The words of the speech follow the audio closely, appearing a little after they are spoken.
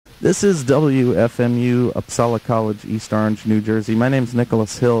This is WFMU, Uppsala College, East Orange, New Jersey. My name's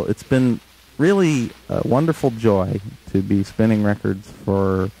Nicholas Hill. It's been really a wonderful joy to be spinning records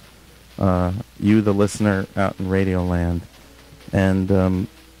for you, the listener, out in Radio Land. And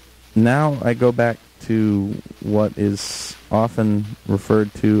now I go back to what is often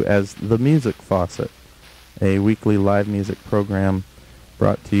referred to as the Music Faucet, a weekly live music program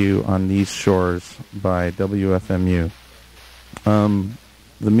brought to you on these shores by WFMU.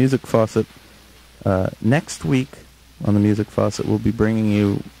 The Music Faucet, next week on the Music Faucet, we'll be bringing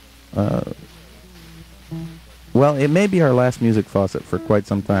you, well, it may be our last Music Faucet for quite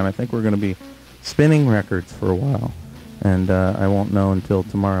some time. I think we're going to be spinning records for a while, and I won't know until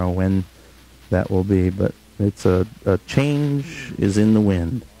tomorrow when that will be, but it's a change is in the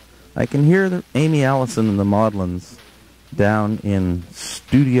wind. I can hear Amy Allison and the Maudlins down in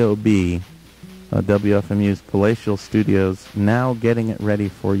Studio B, WFMU's Palatial Studios, now getting it ready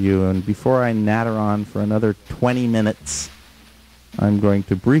for you. And before I natter on for another 20 minutes, I'm going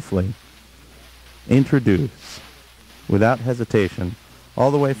to briefly introduce, without hesitation,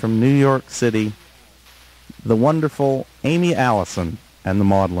 all the way from New York City, the wonderful Amy Allison and the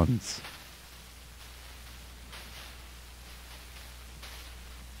Maudlins.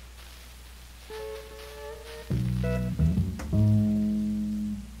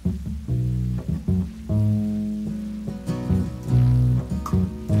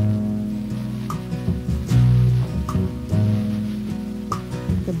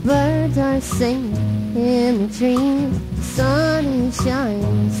 Birds are singing in the trees, the sun is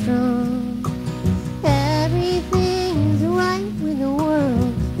shining strong. Everything's right with the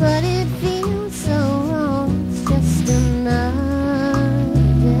world, but it feels so wrong. It's just another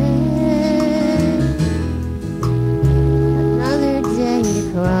day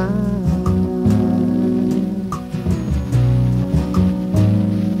to cry.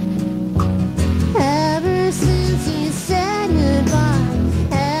 Ever since you said goodbye,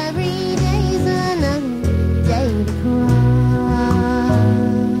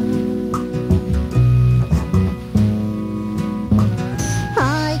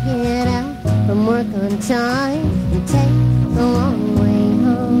 on time and take the long way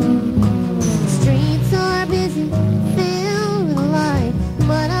home. The streets are busy, filled with light,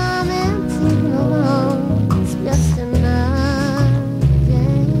 but I'm empty and alone. It's just another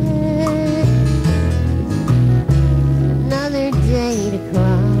day to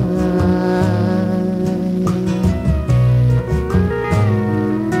cry.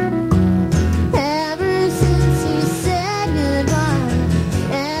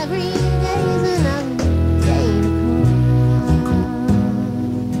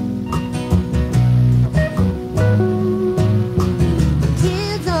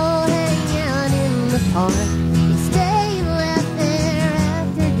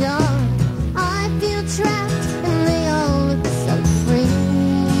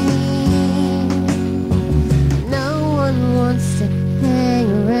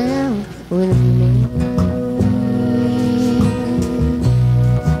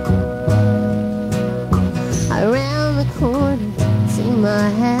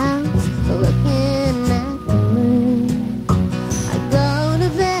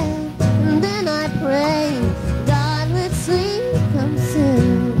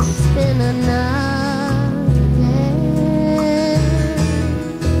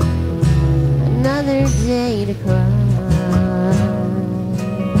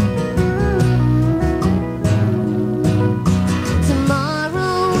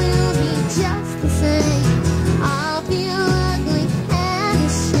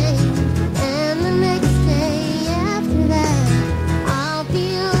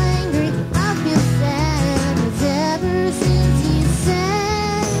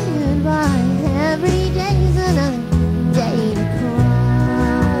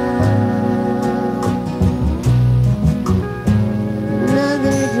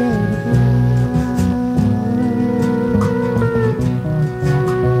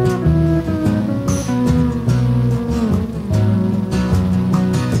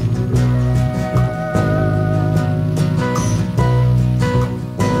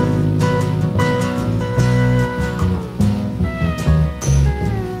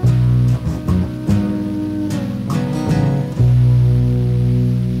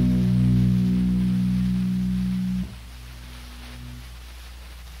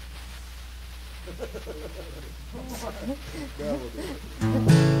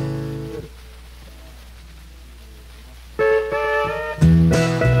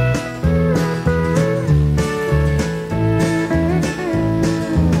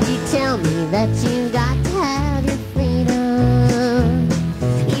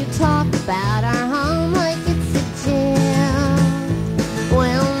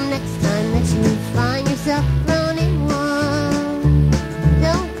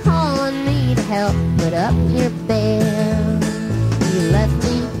 left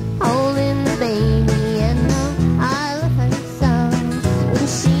me holding the baby, and I love her so. When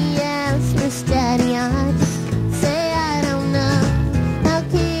she asks for steady, I just say I don't know. How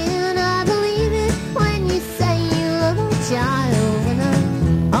can I believe it when you say you love a child, when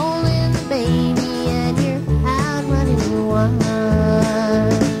I'm holding the baby and you're out running wild?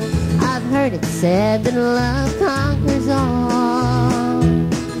 I've heard it said that love conquers all.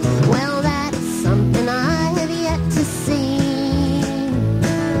 Well, that's something I have yet to see.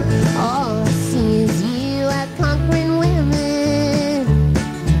 All I see is you out conquering women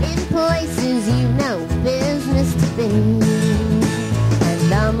in places you've no business to be.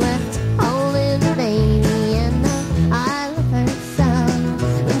 And I'm left holding the baby, and I love her so.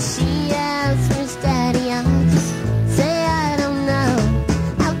 When she asks for steady, I just say I don't know.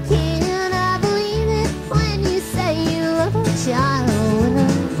 How can I believe it when you say you love a child, when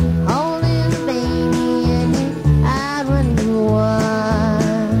I'm holding the baby and you're out running wild?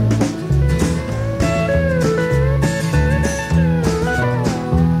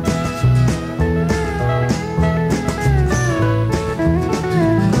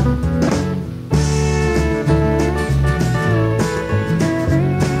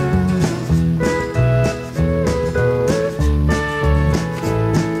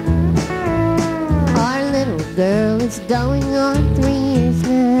 Our little girl is going on 3 years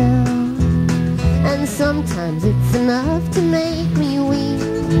now, and sometimes it's enough to make me weep.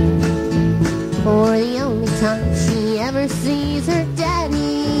 For the only time she ever sees her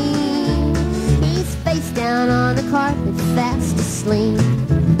daddy, he's face down on the carpet fast asleep.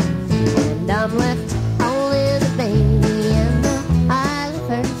 And I'm left holding the baby, and I love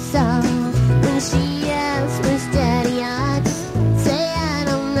her so. When she asks for steady, I just say I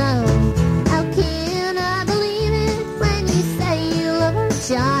don't know. How can I believe it when you say you love her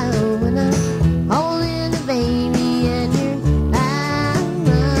child, when I'm holding the baby and you're out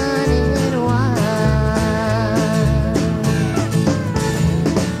running wild?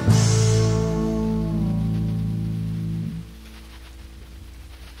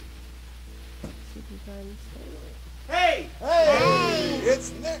 Hey! Hey!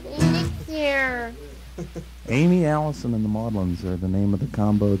 It's Nick! Nick's here. Amy, Allison, and the Maudlins are the name of the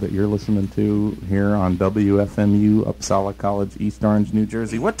combo that you're listening to here on WFMU, Uppsala College, East Orange, New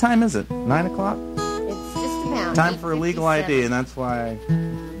Jersey. What time is it? 9 o'clock? It's just about Time for a legal 8:57. ID, and that's why,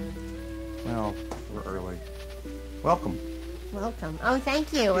 well, we're early. Welcome. Welcome. Oh,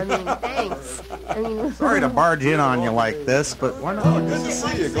 thank you. I mean, thanks. I mean, Sorry to barge in on you like this, but why not? Oh, good to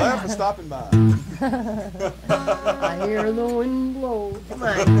see you. Glad for stopping by. I hear the wind blow. Come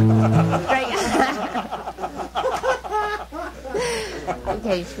on. Right.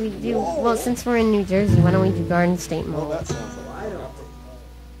 Okay, should we do, well, since we're in New Jersey, why don't we do Garden State Well, Mall? that sounds like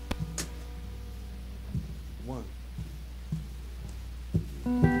one.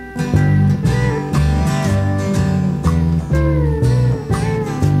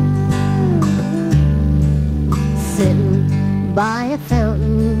 Sitting by a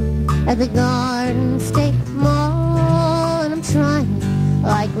fountain at the Garden State Mall, and I'm trying,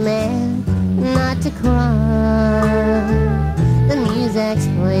 like mad, not to cry. The music's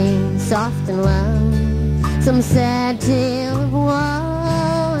playing soft and loud, some sad tale of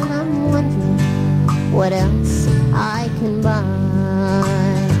woe, and I'm wondering what else I can buy.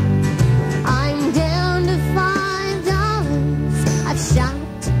 I'm down to $5. I've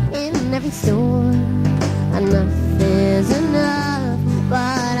shopped in every store. Enough is enough,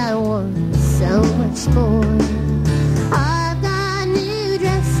 but I want so much more. I've got new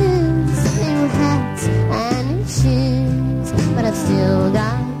dresses, new hats, and new shoes, but I've still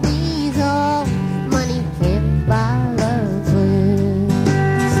got these old money can't buy love blues.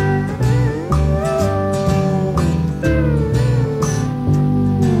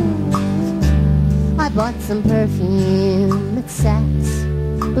 I bought some perfume at Saks,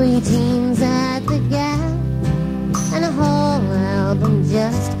 blue jeans at the Gap, and a whole album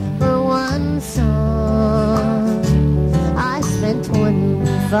just for one song. I spent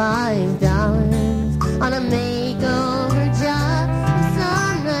 $25 on a makeover job for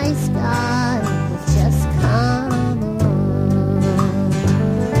some nice guy who's just come along.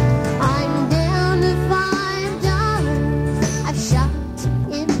 I'm down to $5. I've shopped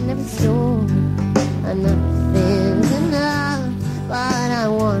in every store. Enough is enough, but I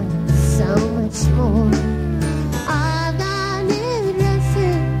want so much more. I've got new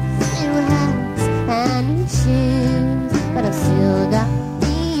dresses, new hats, and new shoes, but I've still got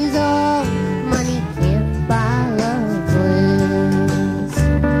these old money can't buy love blues.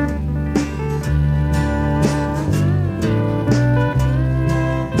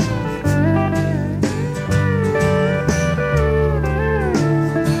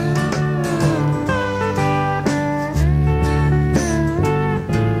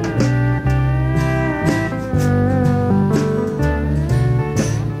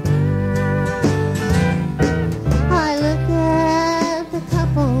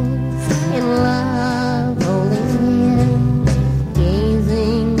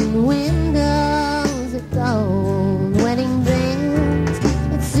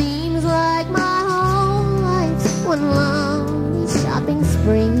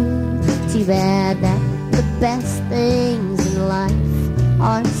 bad that the best things in life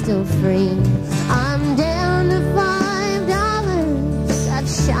are still free. I'm down to $5. I've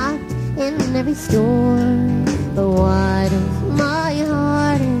shopped in every store, but why does my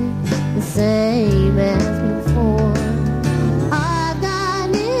heart is the same as before? I've got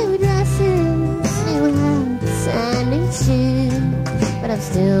new dresses, new hats, and new shoes, but I've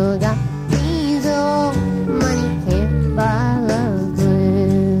still got these old money can't buy love blues.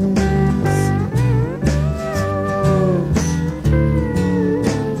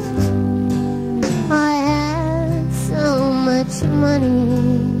 I had so much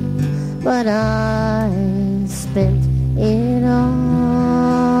money, but I spent it all,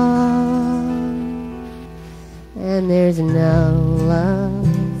 and there's no love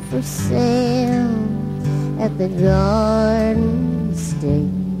for sale at the Garden State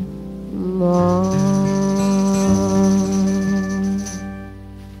Mall.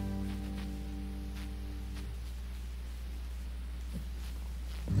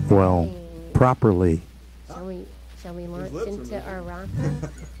 Well, properly. Shall we launch into our rocker?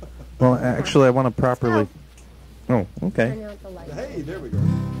 Well, actually, I want to properly. Oh, okay. Turn out the light. Hey, there we go.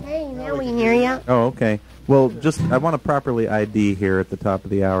 Hey, now we can hear you. Oh, okay. Well, I want to properly ID here at the top of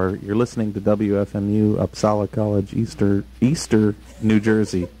the hour. You're listening to WFMU, Uppsala College, Easter, New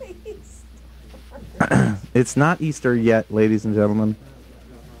Jersey. It's not Easter yet, ladies and gentlemen.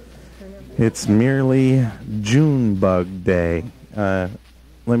 It's merely June Bug Day.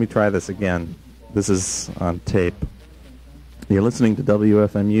 Let me try this again. This is on tape. You're listening to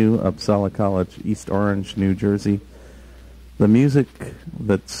WFMU, Uppsala College, East Orange, New Jersey. The music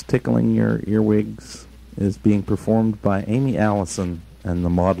that's tickling your earwigs is being performed by Amy Allison and the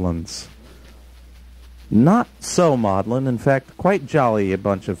Maudlins. Not so maudlin, in fact, quite jolly a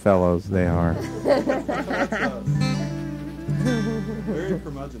bunch of fellows they are. Very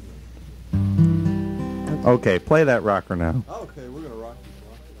curmudgeonly. Okay, play that rocker now. Okay, we're going to rock this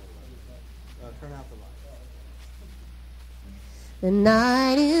one. Turn out the light. The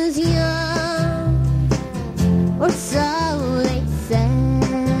night is young, or so they say.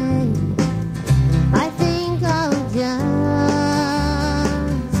 I think I'll just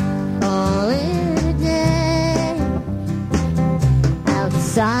call it a day.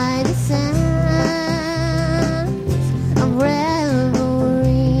 Outside the sounds of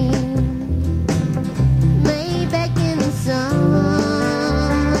revelry may beckon the sun.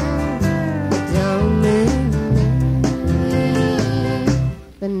 Don't move me.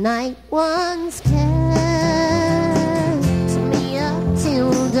 The night once kept me up till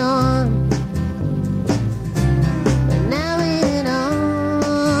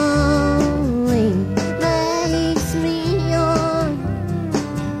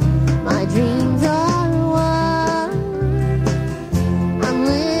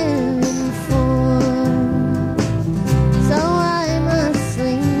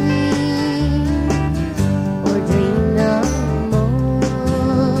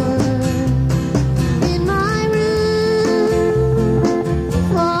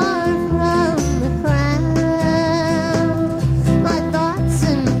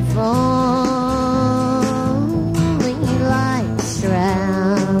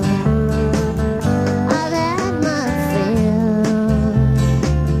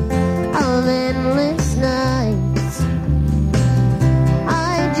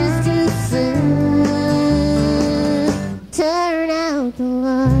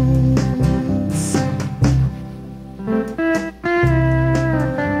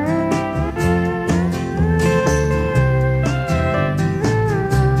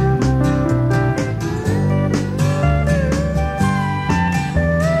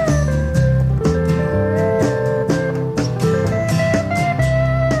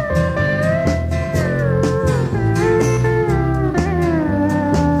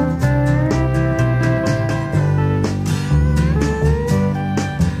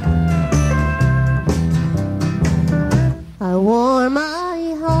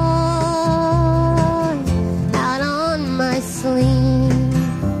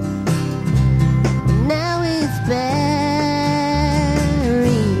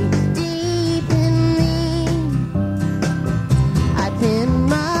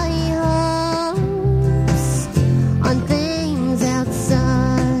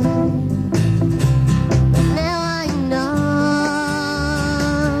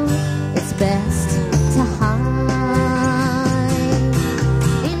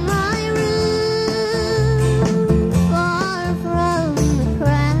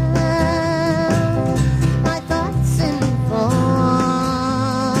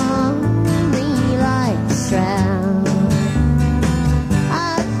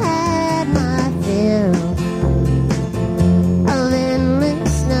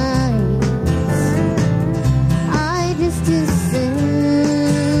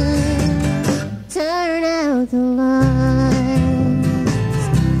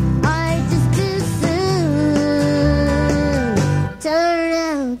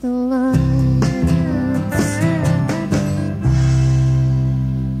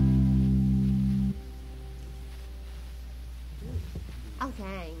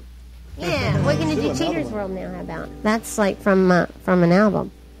Okay. Yeah, we're gonna do Cheaters World now. How about? That's like from an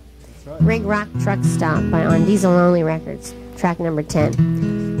album. Rig Rock Truck Stop by On Diesel Only Records, track number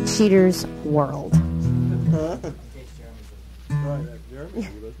 10. Cheaters World.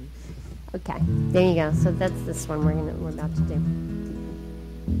 Okay, there you go. So that's this one we're about to do.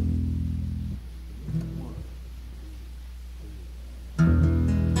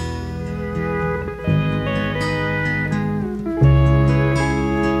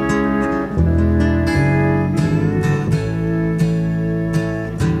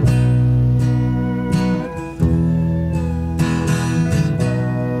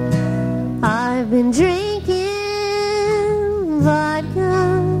 I've been drinking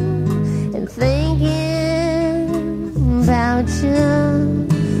vodka and thinking about you,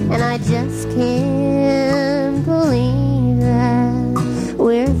 and I just can't believe that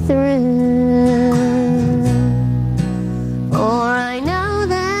we're through. For I know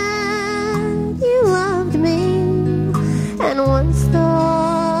that you loved me and once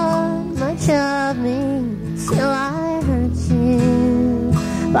thought much of me, still I hurt you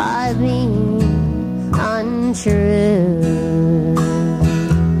by being untrue.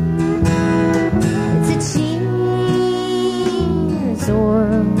 It's a cheaters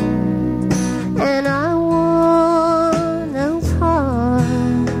world, and I want no part.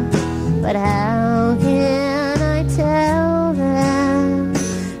 But how can I tell that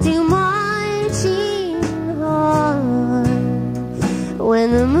to my cheating heart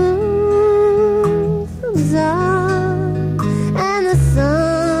when the moon comes up and the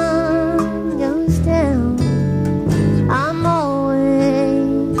sun goes down? I'm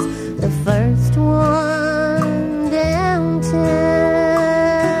always the first one downtown.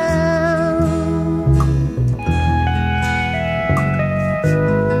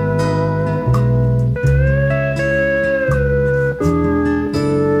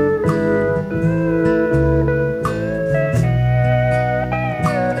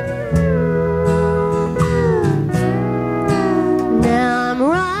 Now I'm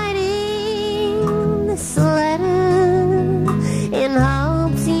writing this letter in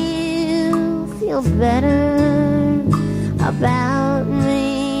hopes you feel better about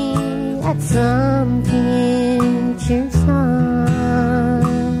me at some future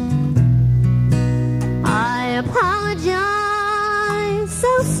time. I apologize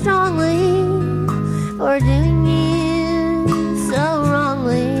so strongly for doing you so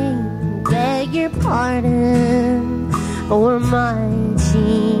wrongly. Beg your pardon for my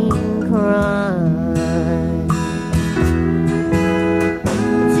cheating crime.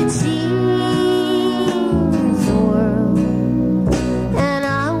 It's a cheaters world, and I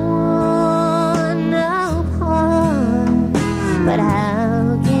want no part. But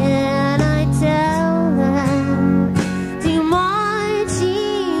how can I tell that to my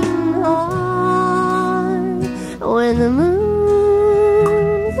cheating heart when the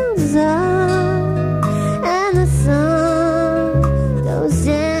moon comes up and the sun goes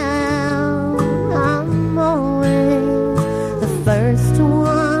down? I'm always the first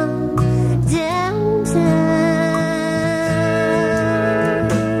one downtown.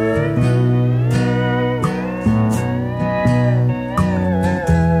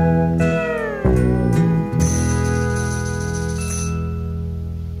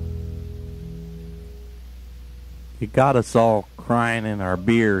 You got us all crying in our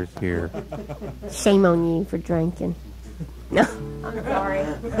beers here. Shame on you for drinking. No, I'm sorry.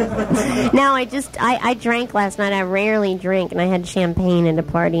 No, I drank last night. I rarely drink, and I had champagne at a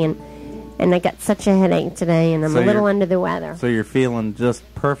party, and I got such a headache today, and I'm So a little you're- under the weather. So you're feeling just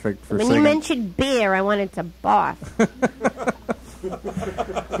perfect for When singing. you mentioned beer, I wanted to barf.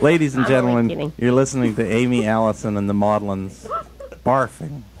 Ladies and I'm only gentlemen, kidding. you're listening to Amy Allison and the Maudlins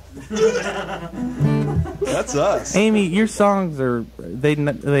barfing. That's us. Amy, your songs are they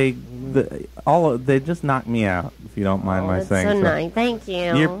just knock me out, if you don't mind Oh, my that's saying so so. nice. Thank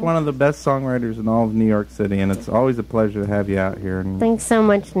you. You're one of the best songwriters in all of New York City, and it's always a pleasure to have you out here. And, Thanks so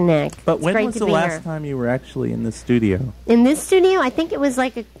much, Nick. but It's when great was to the be last here. time you were actually in the studio? In this studio, I think it was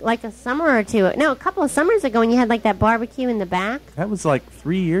like a summer or two. No, a couple of summers ago, when you had like that barbecue in the back. That was like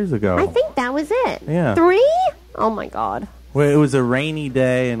 3 years ago. I think that was it. Yeah. 3? Oh my God. Well, it was a rainy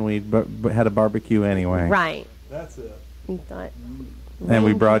day, and we had a barbecue anyway. Right. That's it. You thought. And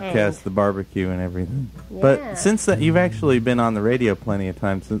we rain broadcast came. the barbecue and everything. Yeah. But since that, you've actually been on the radio plenty of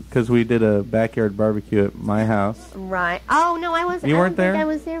times, because we did a backyard barbecue at my house. Right. Oh no, I wasn't. You weren't I don't there? think I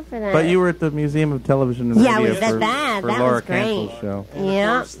was there for that. But you were at the Museum of Television and Yeah, I Radio was at for, that. for That Laura was great. Cancel's show. And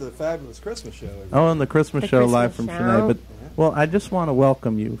Yeah. of course, the fabulous Christmas show. Oh, and the Christmas The show Christmas live from show. Chennai. But well, I just want to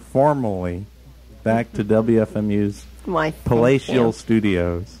welcome you formally back to WFMU's Why, thank palatial you.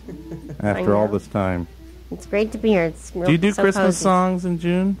 studios after all this time. It's great to be here. It's real, Do you do so Christmas cozy. songs in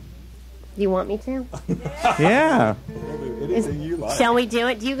June? Do you want me to? Yeah. Anything you like. Shall we do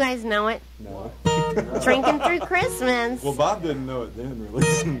it? Do you guys know it? No. Drinking Through Christmas. Well, Bob didn't know it then, really.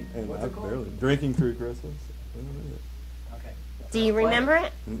 And I barely. Drinking Through Christmas. Do you remember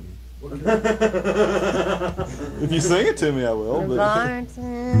it? If you sing it to me, I will. The But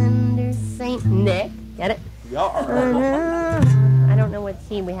bartender Saint Nick. Get it? I don't know what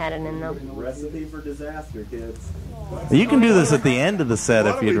key we had it in though. Recipe for disaster, kids. You can do this at the end of the set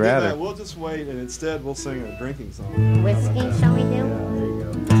why if don't we you'd do rather. that? We'll just wait, and instead we'll sing a drinking song. Whiskey, shall we do? There you go.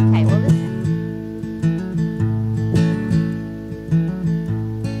 Okay, well this.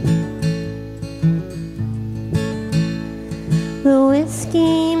 The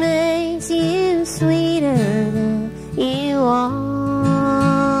whiskey makes you sweeter than you are.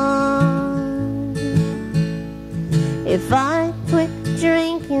 If I quit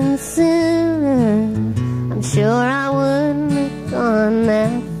drinking sooner, I'm sure I wouldn't have gone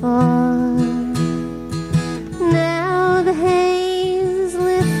that far. Now the haze is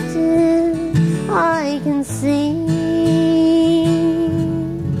lifted, I can see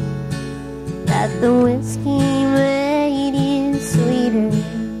that the whiskey made you sweeter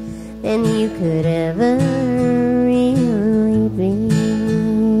than you could ever really be.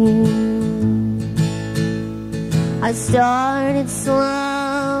 I started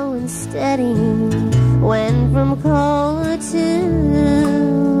slow and steady, went from cola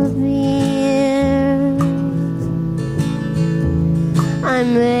to beer. I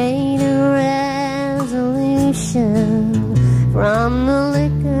made a resolution from the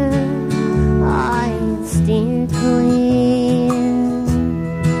liquor I had steered clear.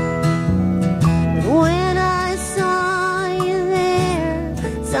 But when I saw you there,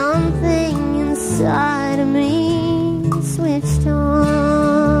 something inside of me switched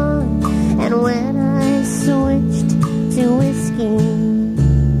on. And when I switched to whiskey,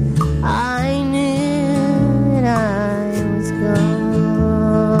 I knew that I was gone.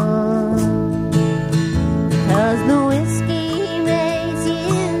 'Cause the whiskey makes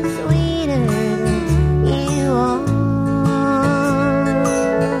you sweeter than you are.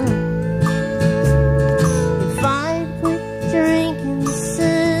 If I quit drinking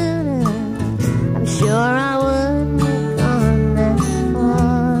sooner, I'm sure I wouldn't have gone that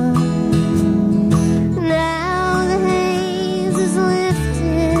far. Now the haze is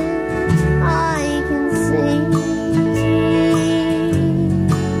lifted, I can see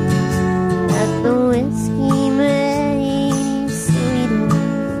that the whiskey made you sweeter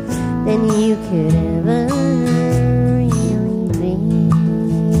than you could ever really be.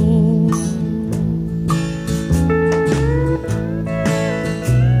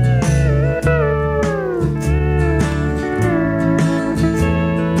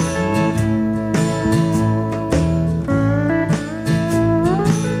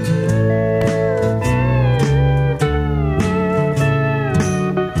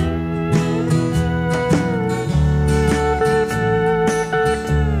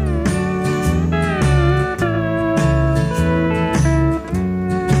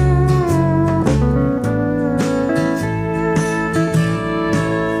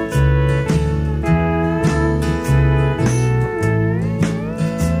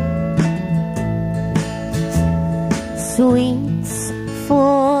 Sweets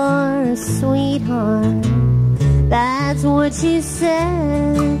for a sweetheart, that's what you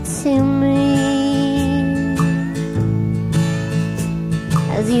said to me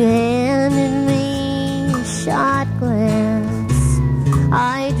as you handed me a shot glass.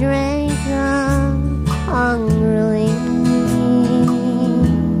 I drank up hungrily.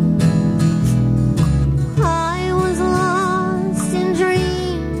 I was lost in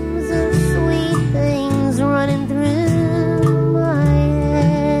dreams of sweet things running through my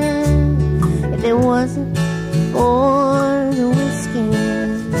head. If it wasn't for the whiskey,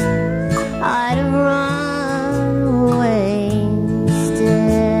 I'd have run away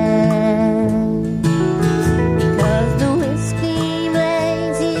instead. Because the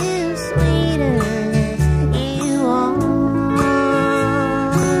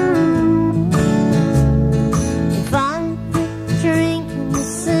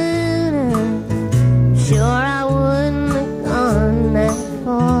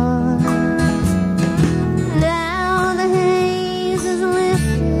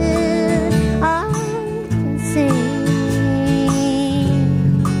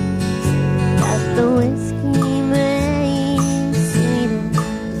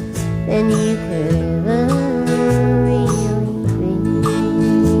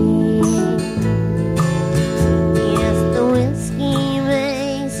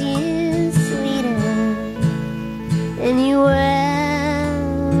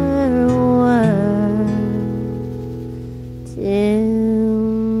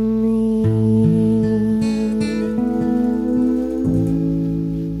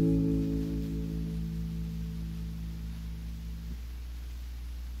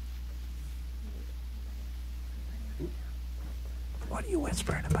you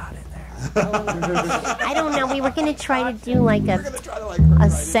whispering about in there? I don't know. We were going to try to do like a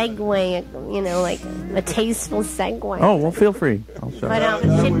segue, like a tasteful segue. Oh, well, feel free. I'll show But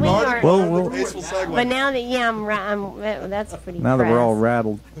you. should we? Or, We'll but now that that's pretty. now that we're all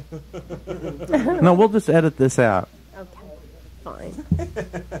rattled. No, we'll just edit this out. Okay, fine.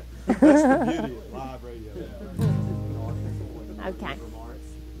 That's the beauty of live radio. Okay.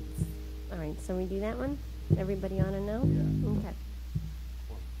 All right. So we do that one. Everybody ought to know. Okay.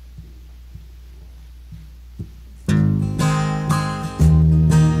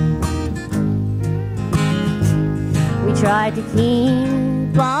 We tried to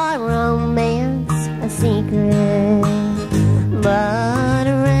keep our romance a secret, but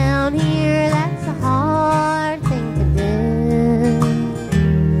around here that's a hard thing to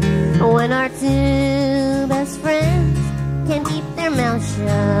do. When our two best friends can't keep their mouths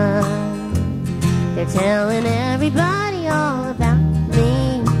shut, they're telling everybody all about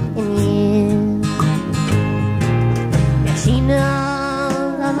me and you. Yeah, she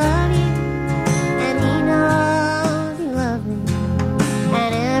knows I love you, and he knows you love me,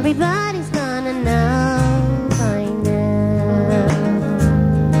 and everybody's gonna know by now.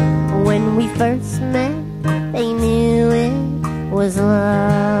 When we first met, they knew it was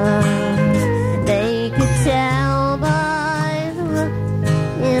love. They could tell by the look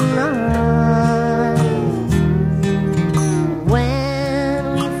in my eyes. When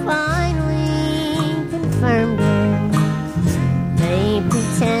we finally confirmed it, they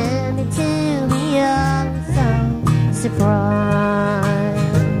pretended to be all so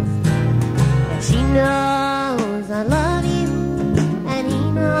surprised. And she knows I love you, and he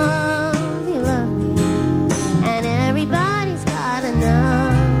knows you love me, and everybody's gotta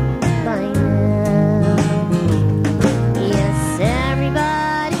know by now. Yes,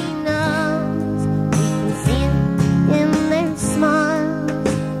 everybody knows. We can see it in their smiles.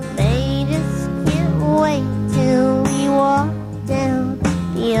 They just can't wait till we walk down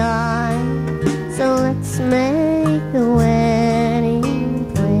the aisle. So let's make the wedding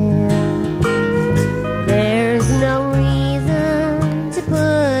plan. There's no reason to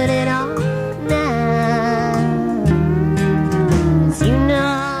put it off now. 'Cause you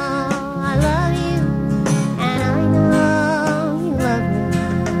know I love you, and I know you love me,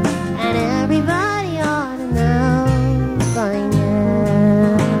 and everybody ought to know by now.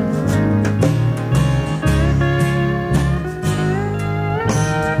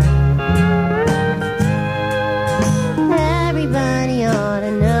 Everybody ought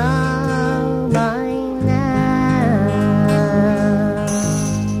to know by now.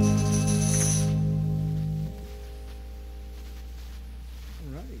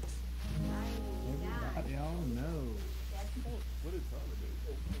 All right. Everybody all know. What did Tyler do?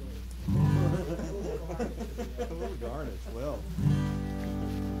 Oh, darn it. Well.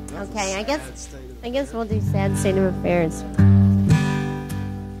 that's a Okay, I sad guess state of I guess we'll do sad state of affairs.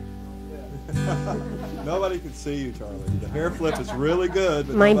 Nobody can see you, Charlie. The hair flip is really good.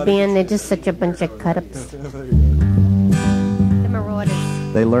 But My nobody band, can they're see just such a bunch of cut-ups. There you go. The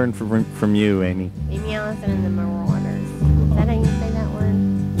Marauders. They learned from you, Amy. Amy Allison and the Marauders. Is that how you say that word?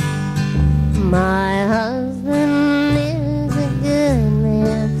 My husband is a good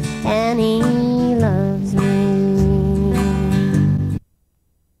man, and he loves me.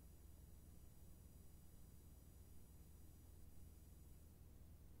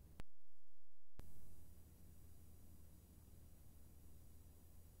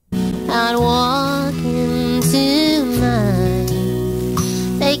 I'd walk into mine.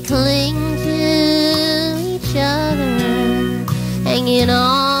 They cling to each other, hanging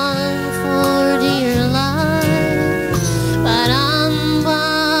on for dear life. But I'm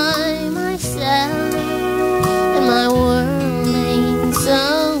by myself, and my world ain't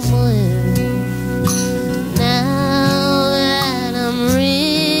so blue. Now that I'm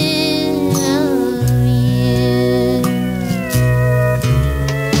rid of you,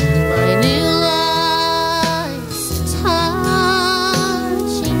 my new life's a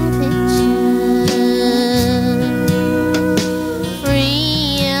touching picture,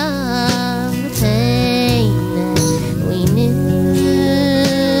 free of the pain that we knew.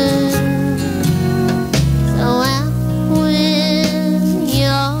 So out with the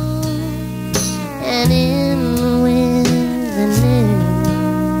old and in with the new.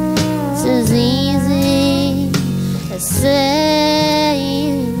 It's as easy as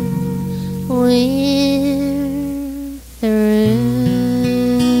saying we're through.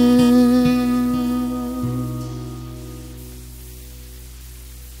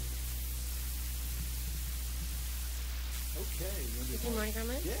 Okay. you wanna do Good morning,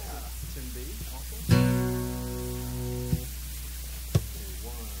 Grandma. Yeah, it's in B. Also.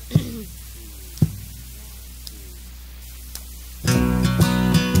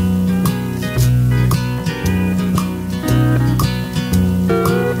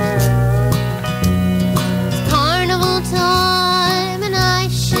 Carnival time and I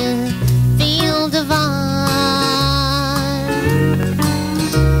should feel divine,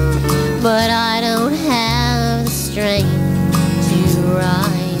 but I don't have the strength to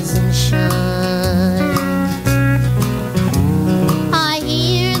rise and shine. I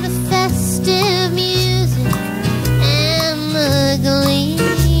hear the festive music and the glee.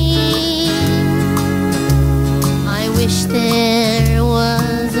 I wish there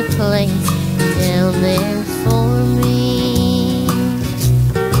was a place down there for me.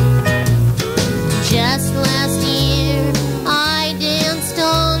 Just last year I danced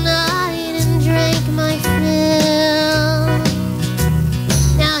all night and drank my fill.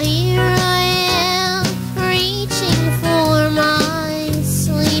 Now here I am reaching for my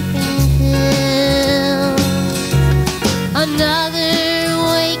sleeping pill. Another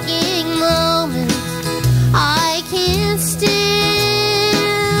waking moment I can't stand.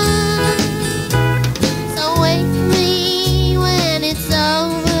 So wake me when it's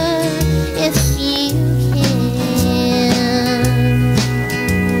over if you can.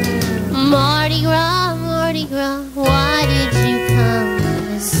 Mardi Gras, why did you come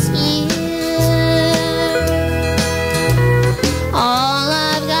this year? All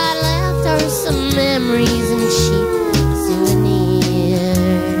I've got left are some memories and cheap souvenirs.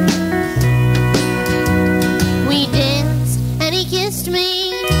 We danced and he kissed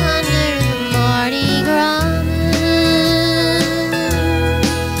me under the Mardi Gras moon.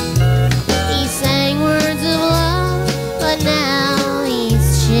 He sang words of love, but now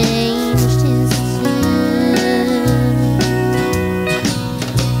he's changed his tune.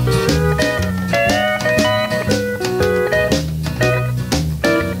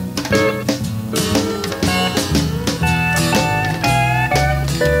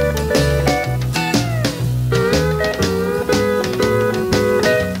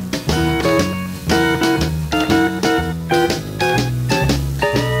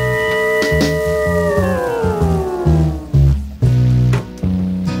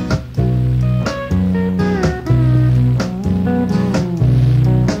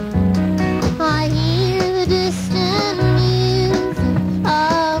 I hear the distant music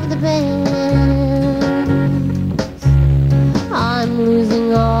of the bands. I'm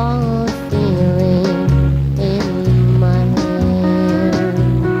losing all the feeling in my hands.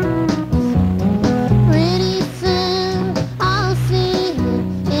 Pretty soon I'll see it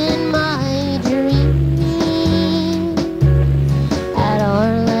in my dreams at our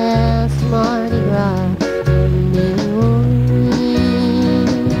last Mardi Gras in New Orleans.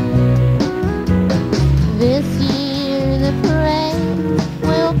 This year the parade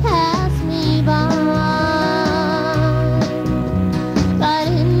will pass me by, but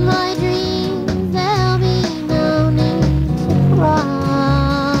in my dreams there'll be no need to cry.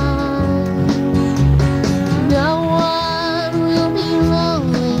 No one will be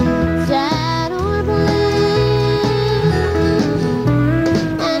lonely, sad or blue,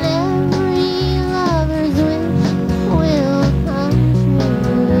 and every lover's wish will come true.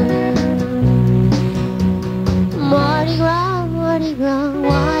 Mardi Gras,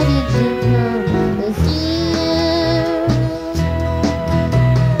 why did you come this year?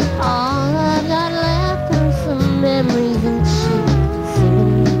 All I've got left are some memories and cheap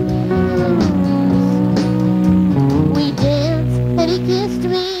souvenirs. We danced and he kissed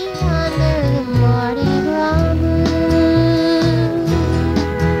me under the Mardi Gras moon.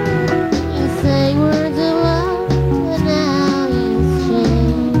 He sang words of love, but now he's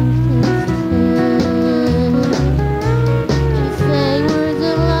changed his tune. He sang words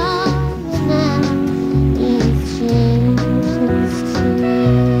of love, but now he's changed his tune.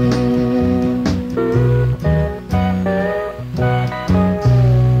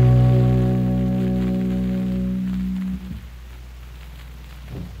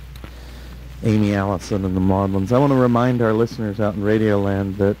 Amy Allison and the Maudlins. I want to remind our listeners out in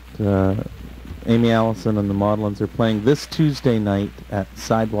Radioland that Amy Allison and the Maudlins are playing this Tuesday night at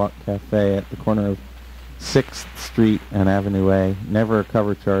Sidewalk Cafe at the corner of 6th Street and Avenue A. Never a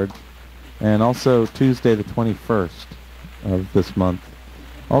cover charge. And also Tuesday the 21st of this month.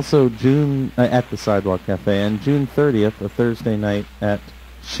 Also June at the Sidewalk Cafe, and June 30th, a Thursday night at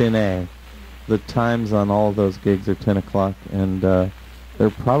Chenet. The times on all of those gigs are 10 o'clock, and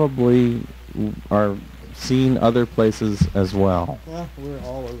they're probably are seen other places as well. Yeah, we're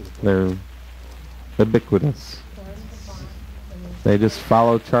all over the place. They're ubiquitous. They just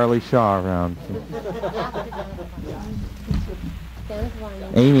follow Charlie Shaw around. Sounds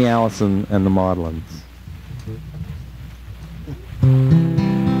wonderful. Amy, Allison, and the Maudlins.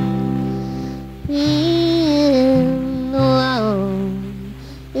 Being alone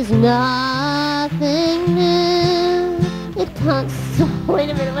is nothing new. It comes. Wait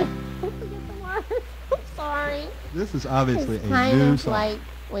a minute. I forget the words. I'm sorry. This is obviously It's a kind new of song. like.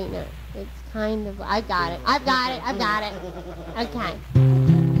 Wait, no. It's kind of. I've got it. Okay.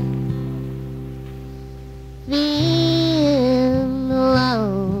 Being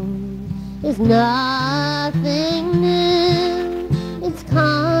alone is nothing new. It's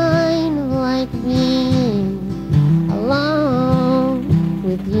kind of like being alone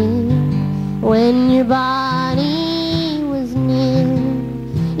with you. When your body was near,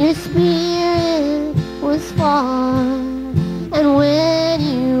 your spirit was far, and when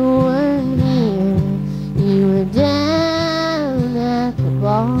you weren't here, you were down at the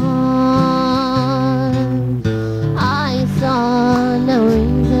bar. I saw no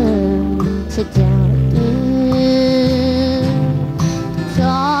reason to doubt you.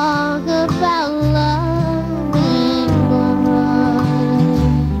 Talk about loving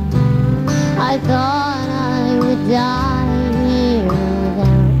blind. I thought I would die here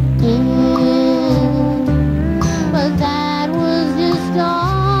without you, but that was just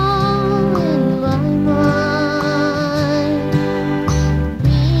all in my mind.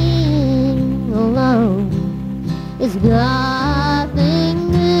 Being alone is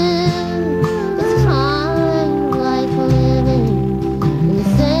nothing new. It's kind of like living in the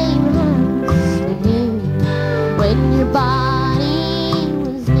same house with you. When your body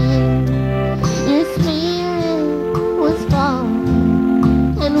was near, your spirit was far,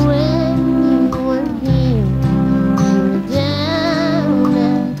 and when you weren't here, you were down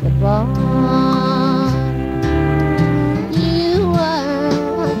at the bar. You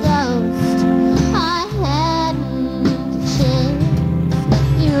were a ghost I hadn't a chance.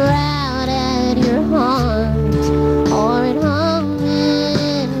 You were out at your haunt, or at home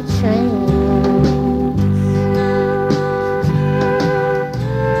in a trance.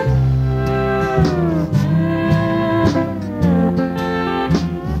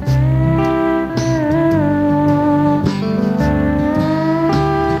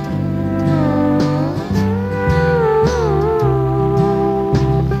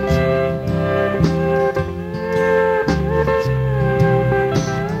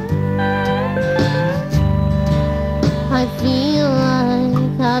 I feel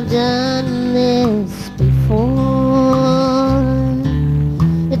like I've done this before.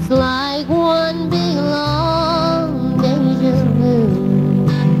 It's like one big long deja vu.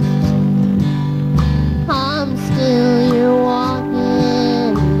 I'm still here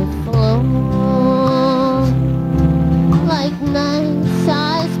walking the floor, like nights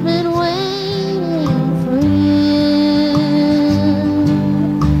I spent waiting for you.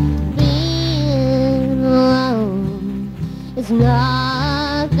 Being alone is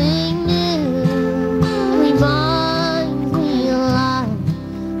nothing new. Reminds me a lot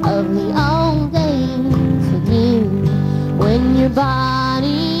of the old days with you. When your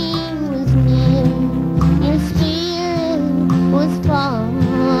body was near, your spirit was far,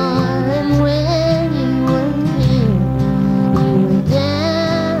 and when you weren't here, you were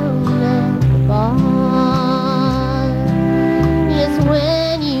down at the bar. Yes,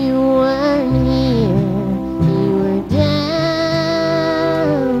 when you weren't here, you were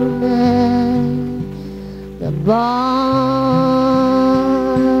down at the bar.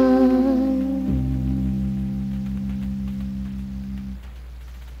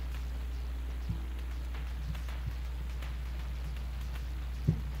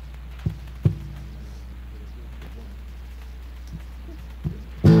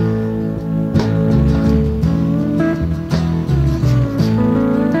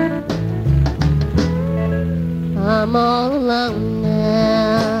 I'm all alone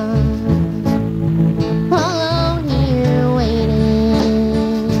now, alone here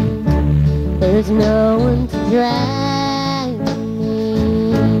waiting. There's no one to drag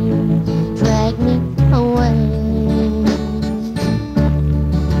me away.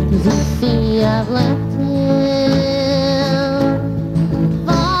 'Cause you see I've left him,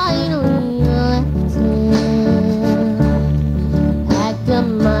 finally left him, packed up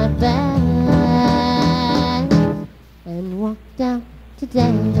my bag and walked out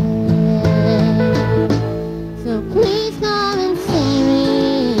today. So please come and see me.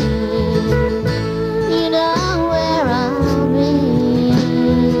 You know where I'll be.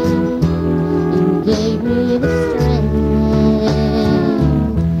 You gave me the strength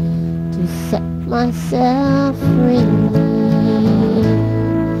to set myself free.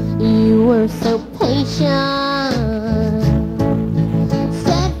 You were so patient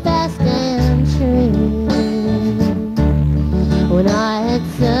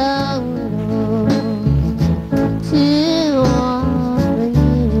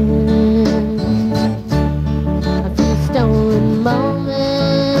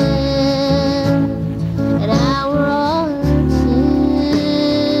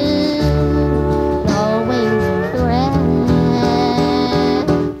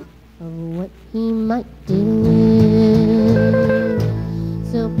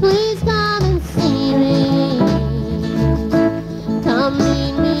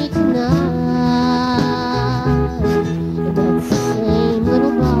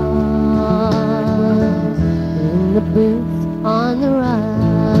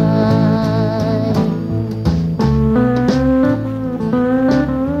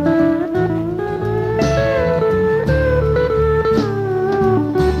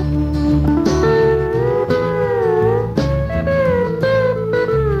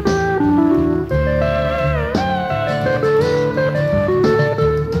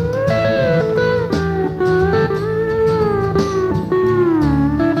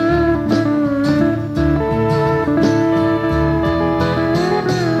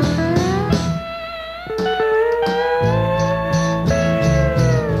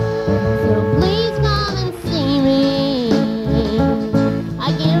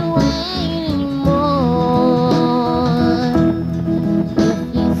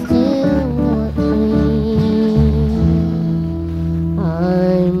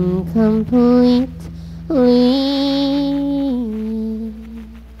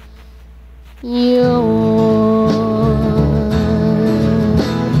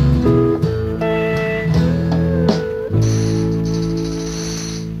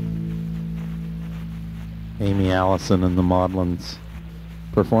Allison and the Maudlins,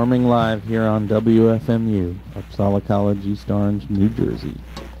 performing live here on WFMU, Uppsala College, East Orange, New Jersey.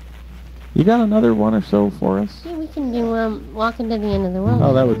 You got another one or so for us? Yeah, we can do Walking to the End of the World.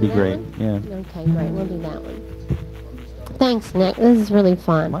 Oh, that would be great. Yeah. Okay, great. We'll do that one. Thanks, Nick. This is really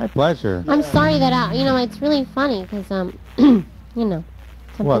fun. My pleasure. I'm sorry that it's really funny because you know.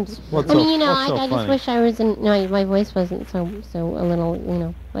 What's I mean, so, I just funny? wish I was in. No, my voice wasn't so a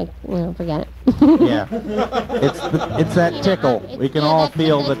little. Forget it. Yeah, it's that tickle. We can all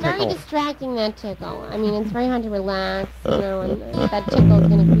feel the It's very tickle. distracting, that tickle. I mean, it's very hard to relax, and that tickle is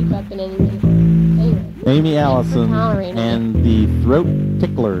going to creep up in any minute. Anyway, Amy thanks for Allison tolerating it. and the Throat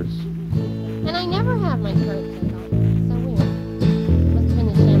Ticklers. And I never have my throat tickled. It's so weird. Must have been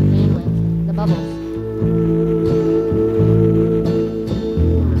the champagne last, the bubbles.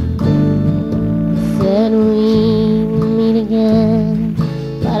 Said we meet again,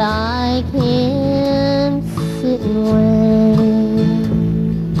 but I can't sit and wait.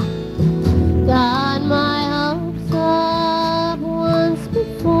 Got my hopes up once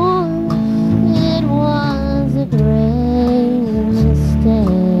before. It was a great mistake.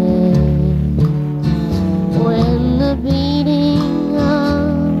 When the beating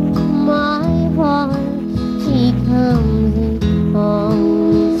of my heart becomes the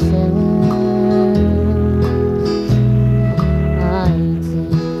only sound,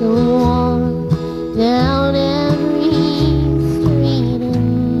 a walk down every street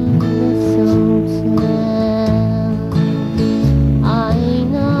in this old town. I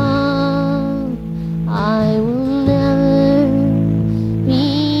know I will never be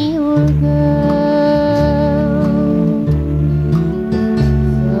your girl,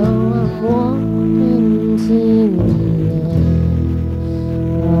 so I'm walking to the end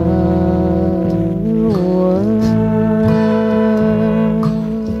of the world.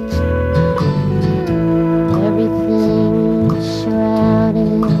 Everything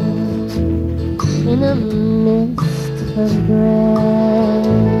shrouded in a mist of gray.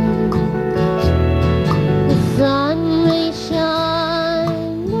 The sun may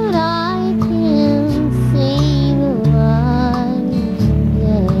shine, but I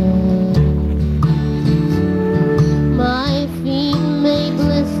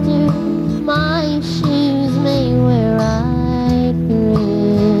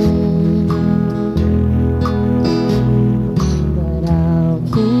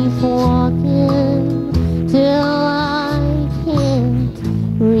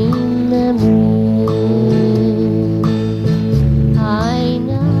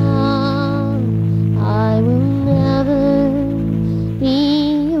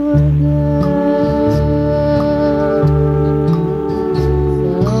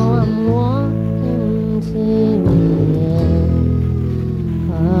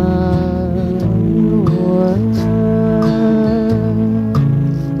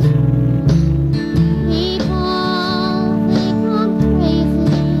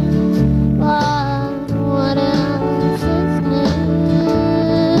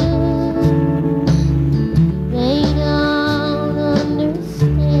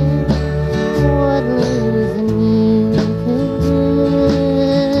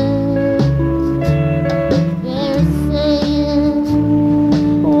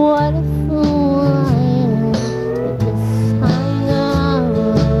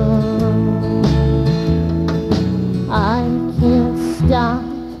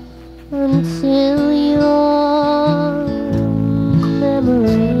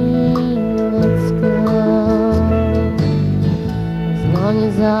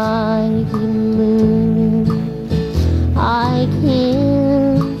I keep moving, I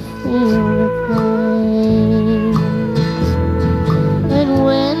can't feel the pain. And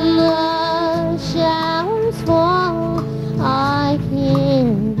when the showers fall, I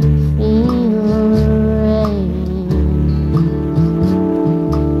can't feel the rain.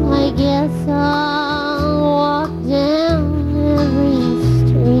 I guess I'll walk down every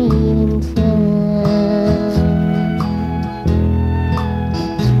street in town.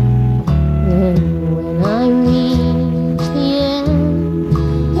 And when I reach the end,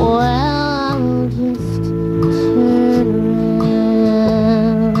 well, I'll just turn around.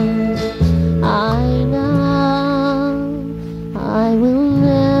 I know I will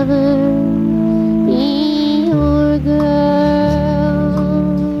never be your girl,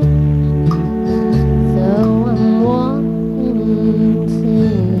 so I'm walking to the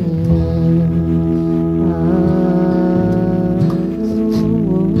end of the world.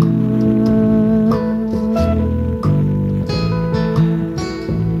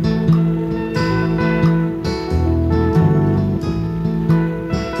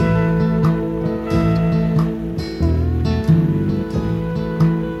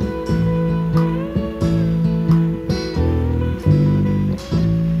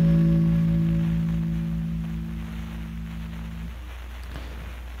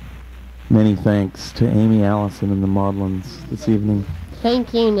 Many thanks to Amy, Allison, and the Maudlins this evening.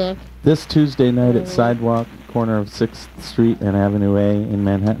 Thank you, Nick. This Tuesday night at Sidewalk, corner of 6th Street and Avenue A in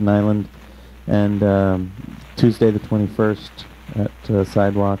Manhattan Island, and Tuesday the 21st at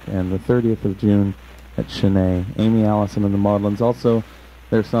Sidewalk, and the 30th of June at Chenet. Amy, Allison, and the Maudlins. Also,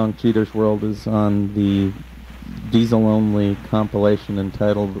 their song Cheater's World is on the diesel-only compilation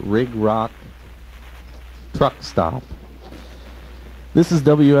entitled Rig Rock Truck Stop. This is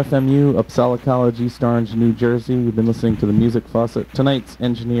WFMU, Uppsala College, East Orange, New Jersey. We've been listening to the Music Faucet. Tonight's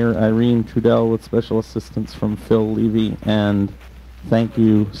engineer, Irene Trudel, with special assistance from Phil Levy. And thank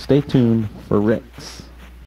you. Stay tuned for Rick's.